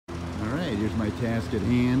here's my task at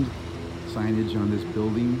hand. Signage on this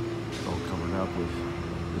building. It's all covered up with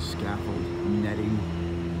the scaffold netting.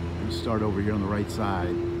 And start over here on the right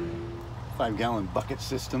side. 5-gallon bucket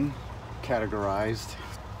system, categorized.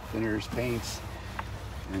 Thinners, paints,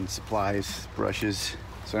 and supplies, brushes.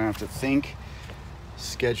 So I don't have to think.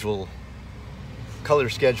 Schedule, color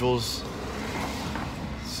schedules.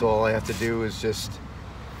 So all I have to do is just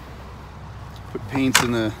put paints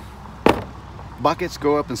in the buckets,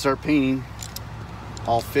 go up and start painting.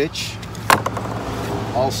 All Fitch,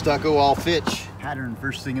 all Stucco, all Fitch. Pattern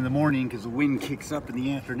first thing in the morning because the wind kicks up in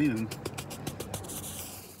the afternoon.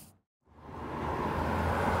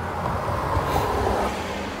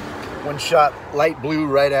 One shot light blue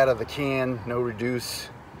right out of the can, no reduce,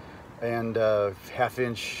 and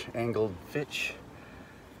 1/2-inch angled Fitch.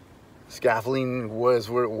 Scaffolding was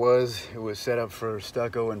where it was. It was set up for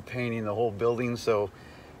stucco and painting the whole building, so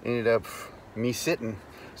ended up me sitting.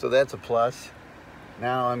 So that's a plus.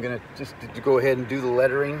 Now I'm gonna just go ahead and do the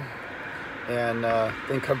lettering and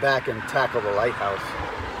then come back and tackle the lighthouse.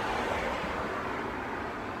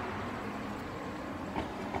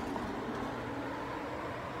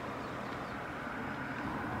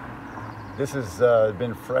 This has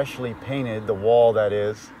been freshly painted, the wall that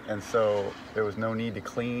is, and so there was no need to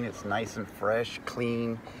clean. It's nice and fresh,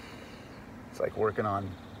 clean. It's like working on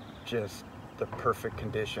just the perfect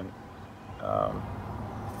condition.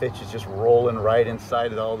 Fitch is just rolling right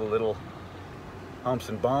inside of all the little humps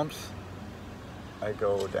and bumps. I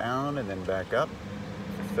go down and then back up,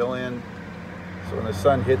 fill in. So when the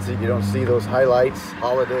sun hits it, you don't see those highlights,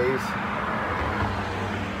 holidays.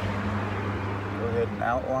 Go ahead and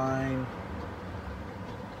outline.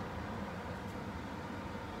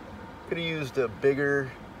 Could have used a bigger,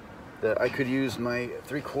 I could use my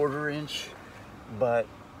 3/4 inch, but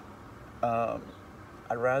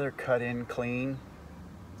I'd rather cut in clean.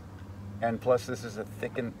 And plus this is a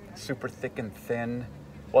super thick and thin.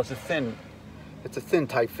 Well, it's a thin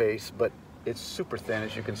typeface, but it's super thin,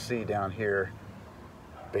 as you can see down here,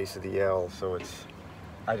 base of the L. So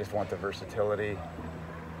I just want the versatility.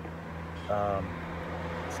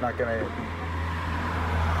 It's not gonna,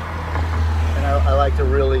 and I like to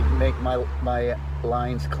really make my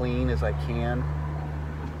lines clean as I can.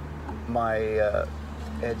 My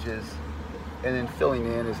edges. And then filling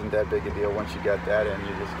in isn't that big a deal. Once you got that in,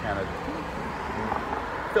 you just kind of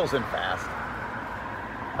fills in fast.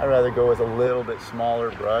 I'd rather go with a little bit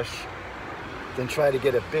smaller brush than try to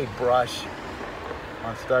get a big brush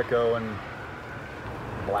on stucco and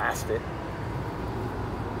blast it.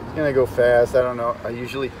 It's gonna go fast. I don't know.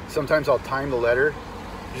 Sometimes I'll time the letter.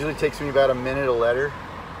 Usually takes me about a minute a letter.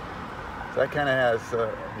 So that kind of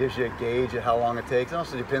gives you a gauge of how long it takes. It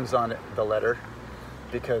also depends on the letter,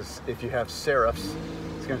 because if you have serifs,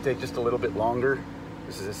 it's going to take just a little bit longer.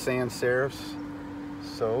 This is a sans serifs,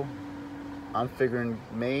 so I'm figuring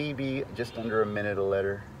maybe just under a minute a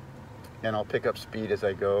letter, and I'll pick up speed as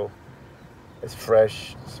I go. It's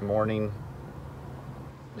fresh, it's morning,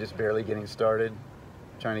 just barely getting started,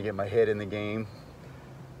 trying to get my head in the game,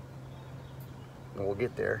 and we'll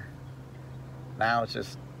get there. Now it's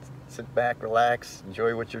just sit back, relax,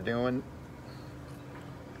 enjoy what you're doing.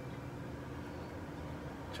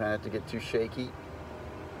 Try not to get too shaky.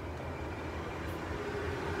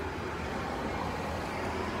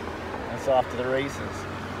 It's off to the races.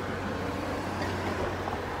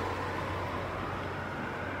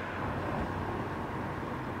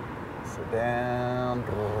 Sit down,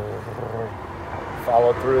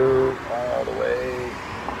 follow through all the way,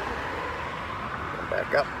 come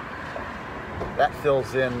back up. That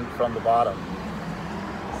fills in from the bottom.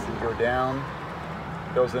 So you go down,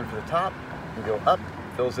 fills in for the top, you go up,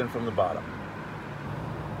 fills in from the bottom.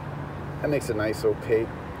 That makes a nice opaque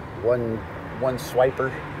one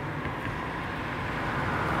swiper.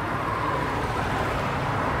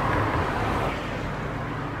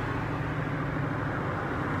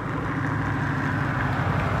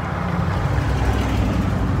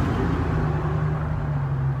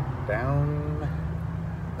 Down,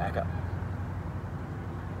 back up.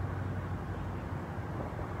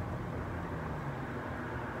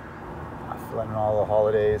 Filling all the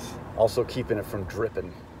holidays, also keeping it from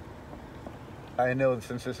dripping. I know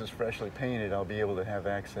since this is freshly painted, I'll be able to have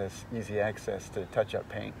easy access to touch-up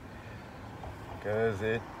paint, because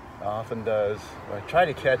it often does. I try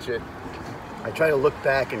to catch it. I try to look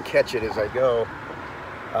back and catch it as I go,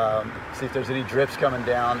 see if there's any drips coming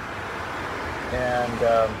down, and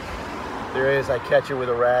there is. I catch it with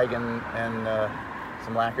a rag and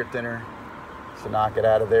some lacquer thinner, to knock it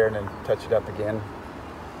out of there and then touch it up again.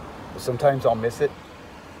 Sometimes I'll miss it,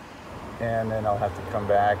 and then I'll have to come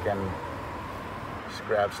back and just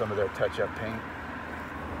grab some of their touch-up paint.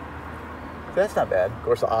 That's not bad. Of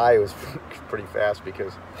course, the eye was pretty fast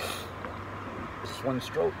because it's just one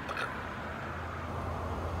stroke.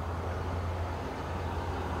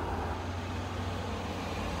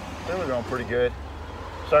 Then we're going pretty good.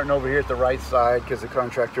 Starting over here at the right side because the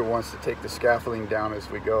contractor wants to take the scaffolding down as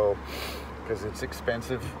we go because it's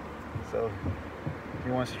expensive. So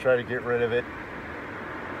he wants to try to get rid of it.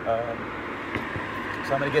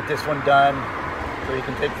 So I'm going to get this one done so you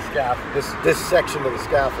can take the this section of the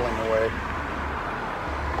scaffolding away.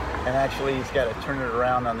 And actually, he's got to turn it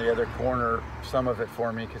around on the other corner, some of it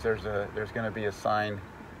for me, because there's going to be a sign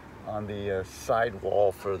on the side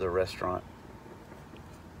wall for the restaurant.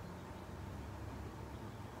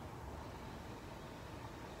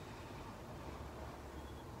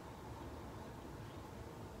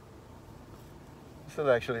 This is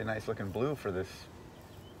actually a nice looking blue for this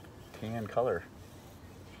tan color.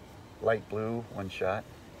 Light blue, one shot.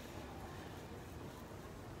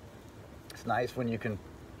 It's nice when you can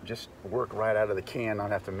just work right out of the can, not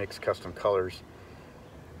have to mix custom colors.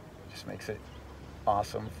 Just makes it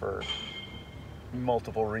awesome for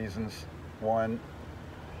multiple reasons. One,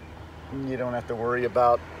 you don't have to worry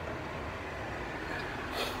about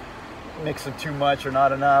mixing too much or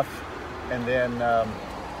not enough, and then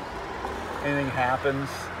anything happens,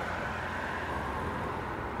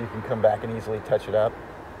 you can come back and easily touch it up.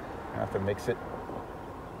 I don't have to mix it.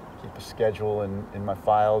 Keep a schedule in my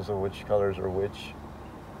files of which colors are which.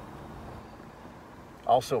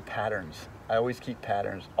 Also patterns. I always keep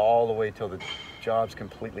patterns all the way till the job's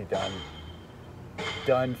completely done.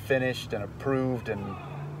 Done, finished, and approved, and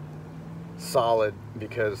solid,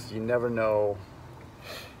 because you never know,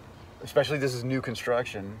 especially this is new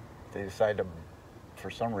construction, they decide to, for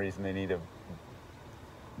some reason, they need to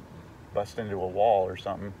bust into a wall or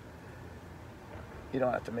something. You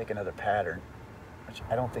don't have to make another pattern, which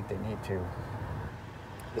I don't think they need to.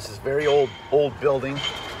 This is very old building.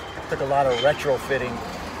 Took a lot of retrofitting.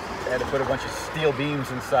 They had to put a bunch of steel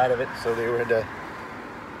beams inside of it, so there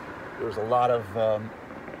was a lot of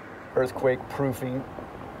earthquake proofing.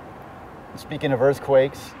 Speaking of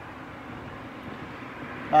earthquakes,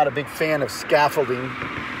 not a big fan of scaffolding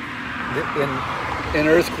in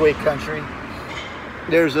earthquake country.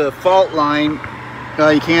 There's a fault line.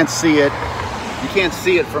 You can't see it. You can't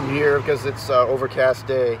see it from here because it's overcast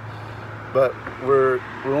day. But we're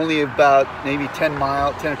only about maybe 10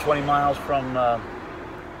 or 20 miles from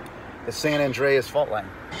the San Andreas fault line.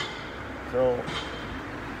 So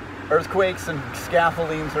earthquakes and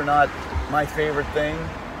scaffoldings are not my favorite thing.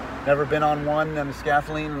 Never been on one on the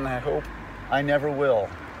scaffolding, and I hope I never will.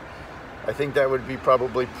 I think that would be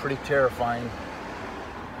probably pretty terrifying.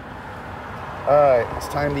 All right, it's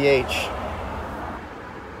time the H.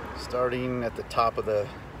 Starting at the top of the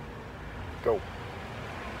go.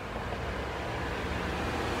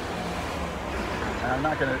 And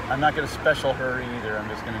I'm not gonna special hurry either. I'm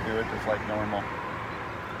just gonna do it just like normal.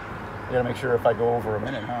 I gotta make sure if I go over a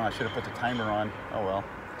minute, I should have put the timer on. Oh well,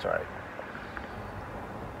 it's all right.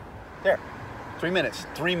 There, 3 minutes.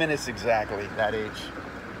 3 minutes exactly, that H.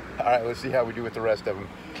 All right, let's see how we do with the rest of them.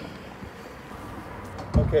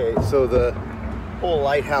 Okay, so the whole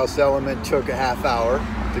lighthouse element took a half hour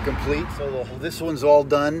to complete. So this one's all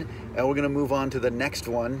done, and we're gonna move on to the next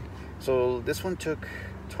one. So this one took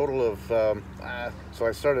a total of, so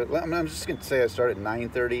I started, I'm just gonna say I started at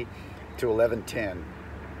 9:30 to 11:10.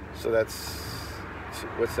 So that's,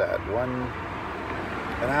 what's that?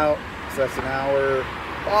 An hour, so that's an hour,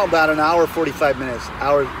 about an hour, 45 minutes,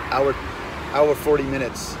 hour 40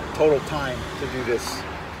 minutes total time to do this.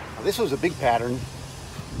 Now, this was a big pattern.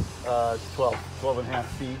 12 and a half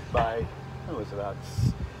feet by, it was about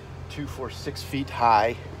 6 feet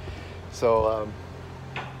high. So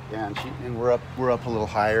yeah, and we're up a little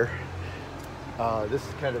higher. This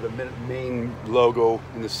is kind of the main logo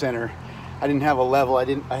in the center. I didn't have a level.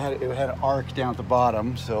 it had an arc down at the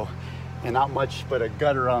bottom, so, and not much but a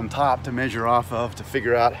gutter on top to measure off of to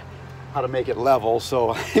figure out how to make it level.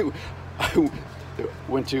 So I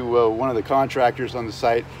went to one of the contractors on the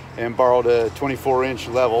site and borrowed a 24-inch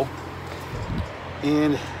level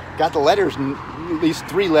and got the letters, at least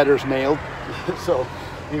 3 letters nailed. So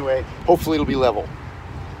anyway, hopefully it'll be level.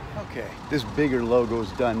 Okay, this bigger logo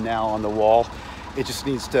is done now on the wall. It just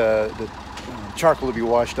needs to, the charcoal to be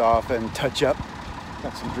washed off and touch up.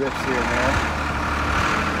 Got some drips here and there.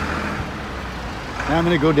 Now I'm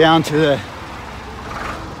gonna go down to the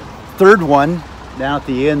third one, down at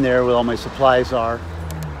the end there where all my supplies are.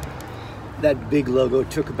 That big logo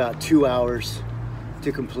took about 2 hours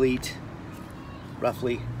to complete,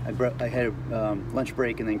 roughly. I had a lunch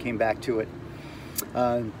break and then came back to it.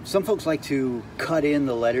 Some folks like to cut in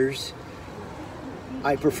the letters.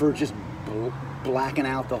 I prefer just blacking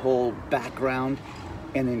out the whole background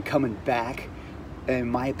and then coming back. In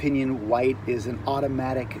my opinion, white is an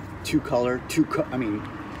automatic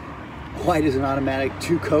white is an automatic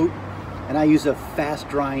two coat, and I use a fast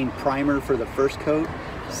drying primer for the first coat,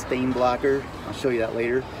 stain blocker. I'll show you that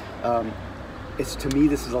later. To me,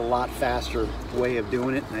 this is a lot faster way of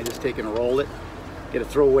doing it, and I just take and roll it, get a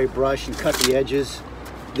throwaway brush and cut the edges.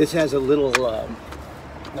 This has a little,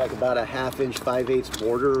 like about a 1/2 inch 5/8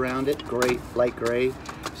 border around it, light gray,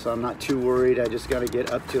 so I'm not too worried. I just got to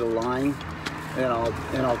get up to the line, and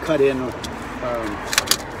I'll cut in,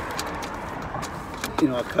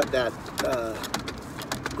 I'll cut that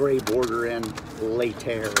gray border in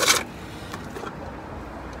later.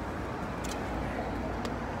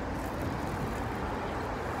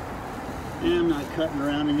 And I'm not cutting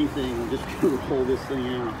around anything, I'm just going to roll this thing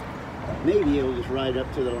out. Maybe it'll just ride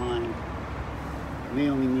up to the line. May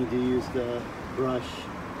only need to use the brush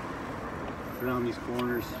around these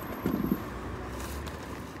corners.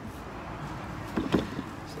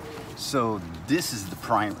 So this is the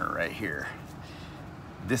primer right here.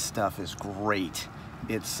 This stuff is great.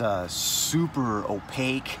 It's super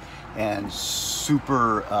opaque and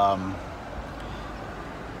super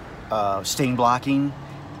stain blocking,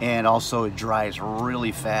 and also it dries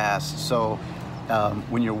really fast. So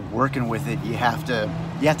when you're working with it, you have to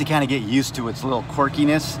kind of get used to its little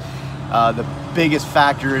quirkiness. The biggest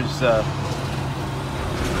factor is the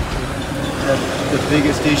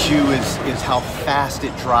biggest issue is how fast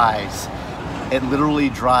it dries. It literally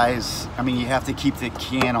dries. I mean, you have to keep the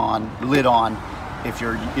lid on if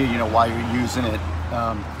you're, while you're using it.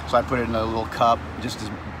 So I put it in a little cup, just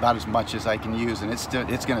about as much as I can use, and it's going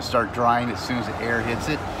to start drying as soon as the air hits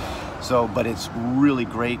it. So, but it's really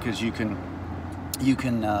great because you can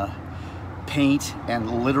paint,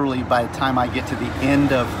 and literally by the time I get to the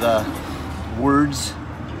end of the words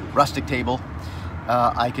rustic table,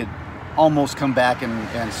 I could almost come back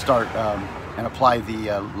and start and apply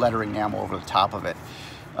the lettering enamel over the top of it.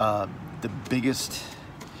 The biggest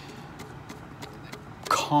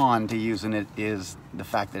con to using it is the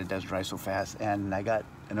fact that it does dry so fast, and I got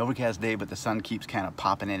an overcast day, but the sun keeps kind of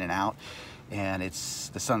popping in and out, and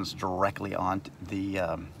the sun's directly on the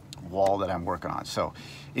wall that I'm working on. So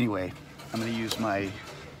anyway, I'm going to use my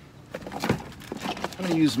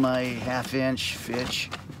 1/2 inch fitch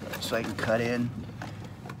so I can cut in.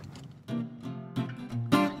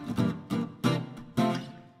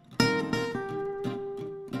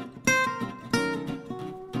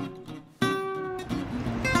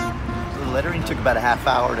 Lettering took about a 1/2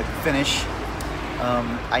 hour to finish.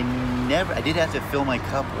 I did have to fill my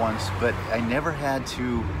cup once, but I never had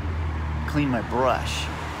to clean my brush.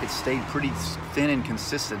 It stayed pretty thin and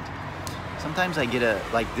consistent. Sometimes I get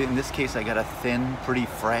like in this case, I got a thin, pretty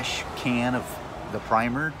fresh can of the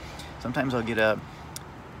primer. Sometimes I'll get a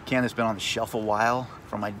can that's been on the shelf a while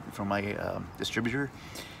from my distributor,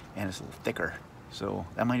 and it's a little thicker. So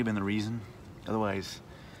that might have been the reason. Otherwise,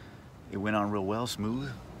 it went on real well, smooth.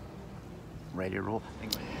 Ready to roll.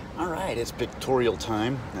 All right, it's pictorial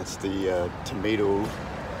time. That's the tomato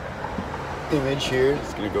image here.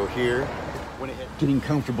 It's gonna go here. Getting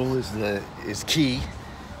comfortable is key.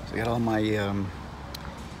 So I got all my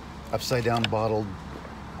upside down bottle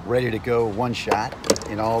ready to go, one shot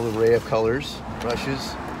in all the array of colors,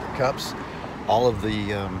 brushes, cups, all of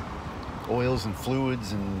the oils and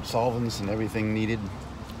fluids and solvents and everything needed.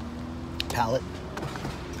 Palette,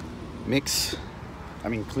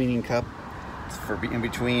 cleaning cup for in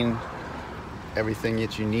between everything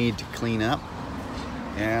that you need to clean up.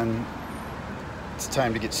 And it's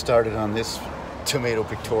time to get started on this tomato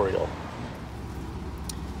pictorial.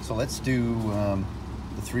 So let's do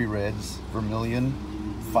the 3 reds: vermilion,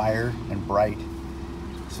 fire, and bright.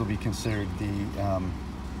 This will be considered the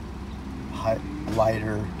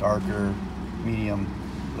lighter, darker, medium.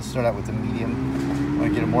 Let's start out with the medium. I'm going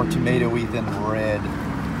to get it more tomatoey than red.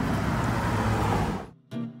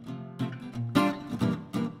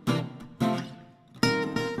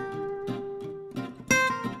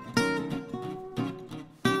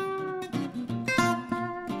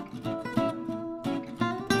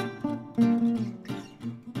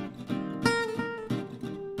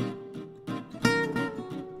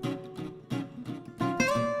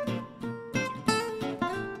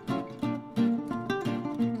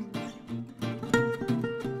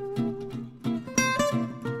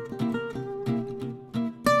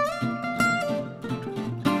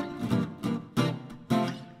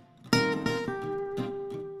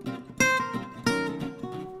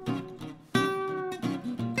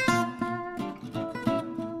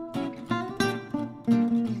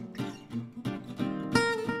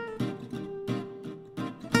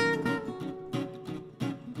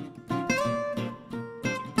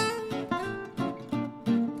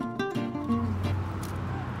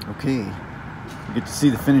 Okay, you get to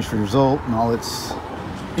see the finished result and all its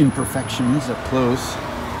imperfections up close.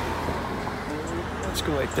 Let's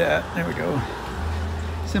go like that. There we go.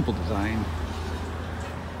 Simple design.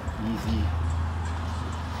 Easy.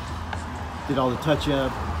 Did all the touch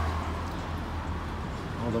up,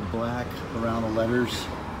 all the black around the letters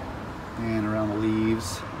and around the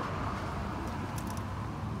leaves.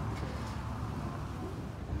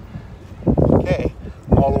 Okay,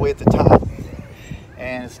 all the way at the top.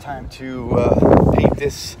 And it's time to paint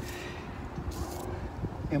this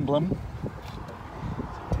emblem.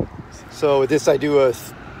 So with this I do a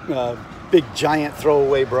big giant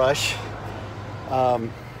throwaway brush. I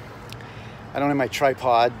don't have my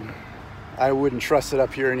tripod. I wouldn't trust it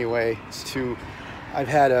up here anyway. It's too. I've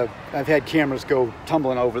had cameras go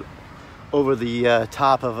tumbling over the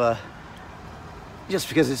top of a. Just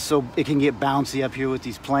because it can get bouncy up here with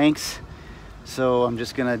these planks. So I'm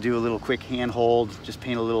just gonna do a little quick hand hold, just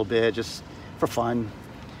paint a little bit, just for fun.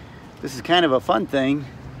 This is kind of a fun thing.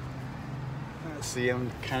 Let's see,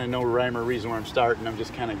 I'm kind of no rhyme or reason where I'm starting. I'm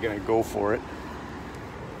just kind of gonna go for it.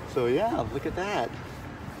 So yeah, look at that.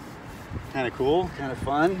 Kind of cool, kind of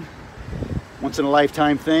fun. Once in a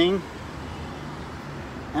lifetime thing.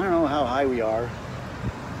 I don't know how high we are.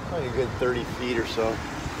 Probably a good 30 feet or so,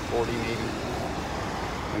 40 maybe.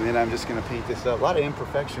 And then I'm just gonna paint this up. A lot of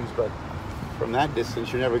imperfections, but from that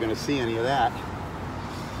distance, you're never gonna see any of that.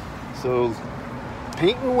 So,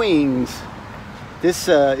 painting wings. This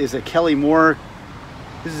is a Kelly Moore.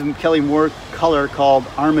 This is a Kelly Moore color called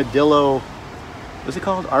Armadillo. What's it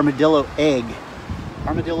called? Armadillo Egg.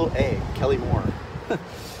 Armadillo Egg, Kelly Moore.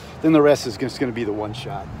 Then the rest is just gonna be the one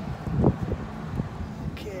shot.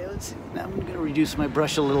 Okay, let's see. Now I'm gonna reduce my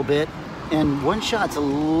brush a little bit. And one shot's a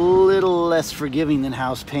little less forgiving than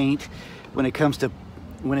house paint when it comes to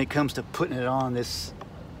putting it on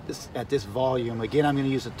at this volume. Again, I'm gonna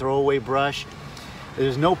use a throwaway brush.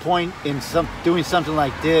 There's no point in doing something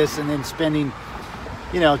like this and then spending,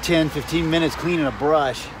 10, 15 minutes cleaning a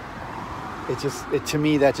brush. To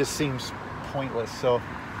me, that just seems pointless. So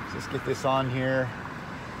let's just get this on here.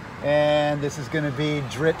 And this is gonna be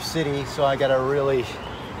Drip City, so I gotta really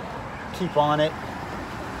keep on it.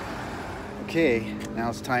 Okay, now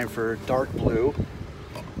it's time for dark blue,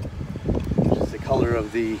 which is the color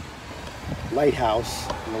of the lighthouse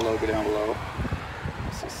and the logo down below.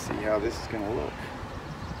 Let's just see how this is gonna look.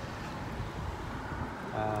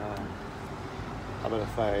 How about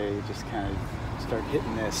if I just kind of start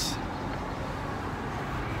hitting this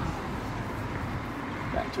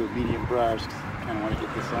back to a medium brush. Kind of want to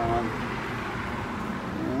get this on.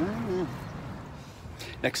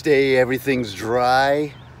 Next day, everything's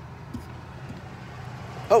dry.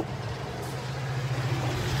 Oh,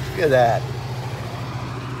 look at that.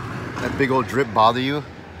 That big old drip bother you?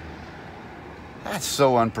 That's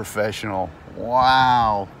so unprofessional.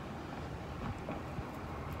 Wow.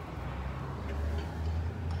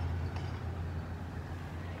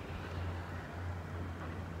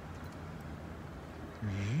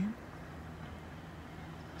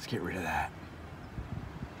 Let's get rid of that.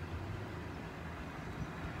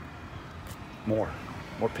 More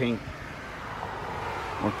paint.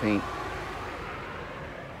 More paint.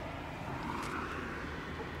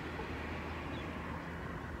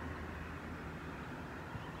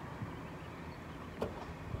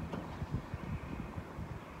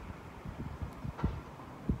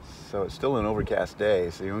 So it's still an overcast day,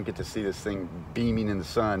 so you don't get to see this thing beaming in the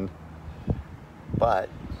sun, but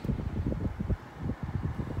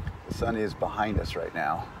the sun is behind us right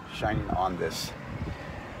now, shining on this.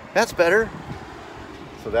 That's better.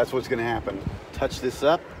 So that's what's gonna happen. Touch this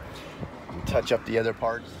up and touch up the other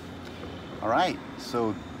parts. All right,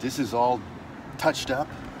 so this is all touched up,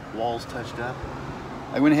 walls touched up.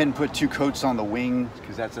 I went ahead and put 2 coats on the wing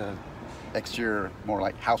because that's a exterior, more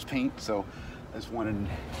like house paint. So this is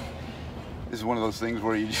one of those things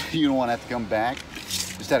where you don't want to have to come back.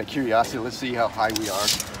 Just out of curiosity, let's see how high we are.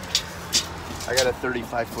 I got a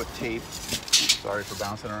 35-foot tape. Sorry for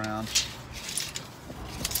bouncing around.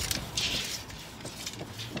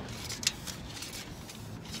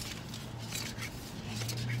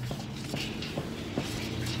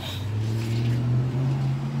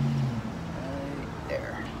 Right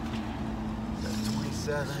there.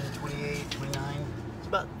 27, 28, 29. It's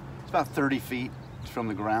about 30 feet from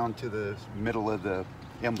the ground to the middle of the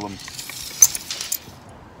emblem.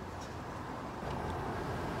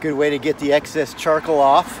 Good way to get the excess charcoal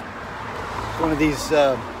off. One of these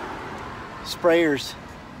sprayers.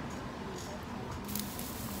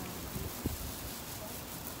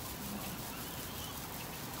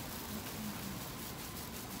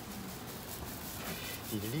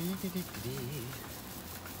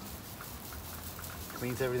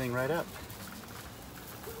 Cleans everything right up.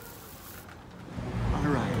 All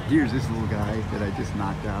right, here's this little guy that I just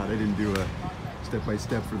knocked out. I didn't do a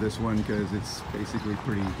step-by-step for this one because it's basically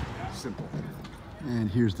pretty simple. And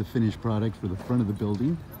here's the finished product for the front of the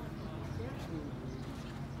building.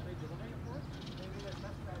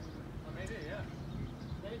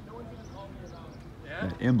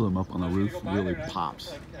 That emblem up on the roof really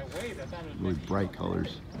pops. Really bright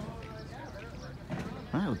colors.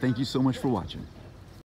 All right, well, thank you so much for watching.